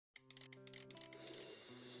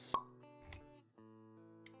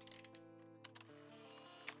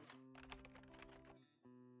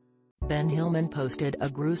Ben Hillman posted a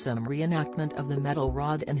gruesome reenactment of the metal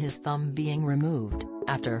rod in his thumb being removed,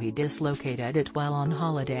 after he dislocated it while on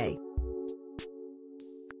holiday.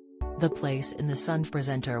 The Place in the Sun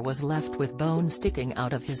presenter was left with bone sticking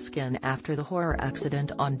out of his skin after the horror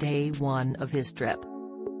accident on day 1 of his trip.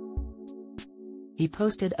 He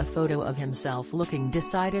posted a photo of himself looking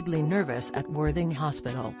decidedly nervous at Worthing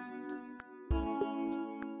Hospital.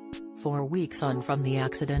 4 weeks on from the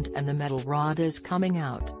accident and the metal rod is coming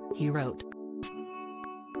out, he wrote.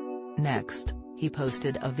 Next, he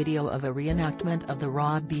posted a video of a reenactment of the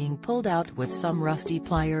rod being pulled out with some rusty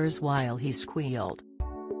pliers while he squealed.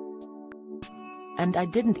 "And I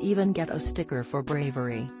didn't even get a sticker for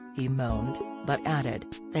bravery," he moaned, but added,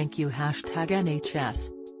 "Thank you #NHS."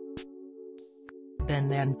 Ben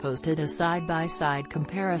then posted a side-by-side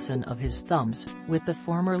comparison of his thumbs, with the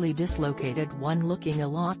formerly dislocated one looking a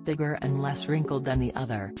lot bigger and less wrinkled than the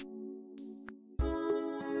other.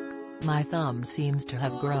 "My thumb seems to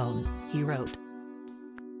have grown," he wrote.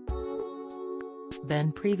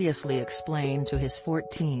 Ben previously explained to his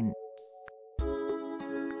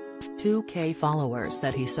 14.2K followers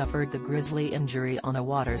that he suffered the grisly injury on a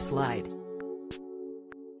water slide.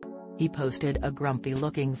 He posted a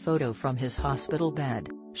grumpy-looking photo from his hospital bed,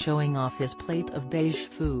 showing off his plate of beige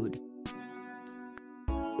food.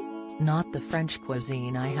 "Not the French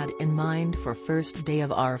cuisine I had in mind for first day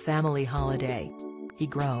of our family holiday," he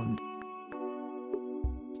groaned.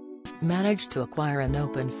 Managed to acquire an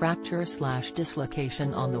open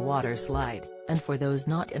fracture/dislocation on the water slide, and for those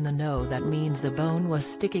not in the know that means the bone was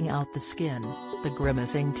sticking out the skin, the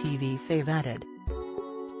grimacing TV fave added.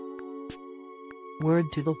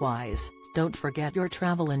 "Word to the wise, don't forget your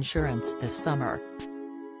travel insurance this summer.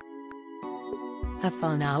 Have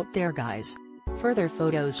fun out there guys." Further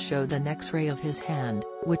photos showed an X-ray of his hand,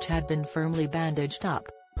 which had been firmly bandaged up.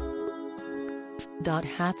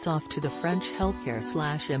 "Hats off to the French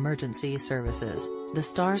healthcare/emergency services," the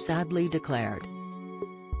star sadly declared.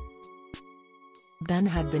 Ben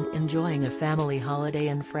had been enjoying a family holiday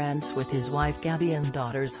in France with his wife Gabby and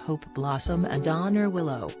daughters Hope Blossom and Honor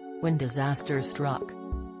Willow, when disaster struck.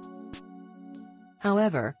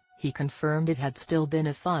 However, he confirmed it had still been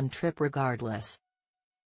a fun trip regardless.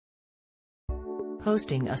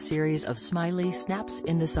 Posting a series of smiley snaps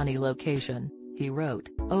in the sunny location, he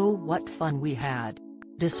wrote, "Oh what fun we had.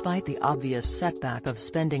 Despite the obvious setback of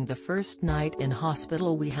spending the first night in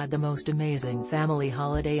hospital, we had the most amazing family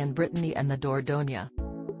holiday in Brittany and the Dordogne.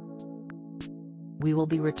 We will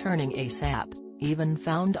be returning ASAP, even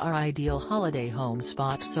found our ideal holiday home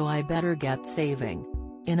spot, so I better get saving."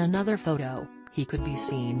 In another photo, he could be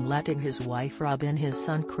seen letting his wife rub in his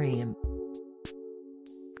sun cream.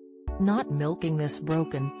 "Not milking this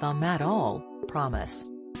broken thumb at all, promise,"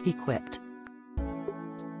 he quipped.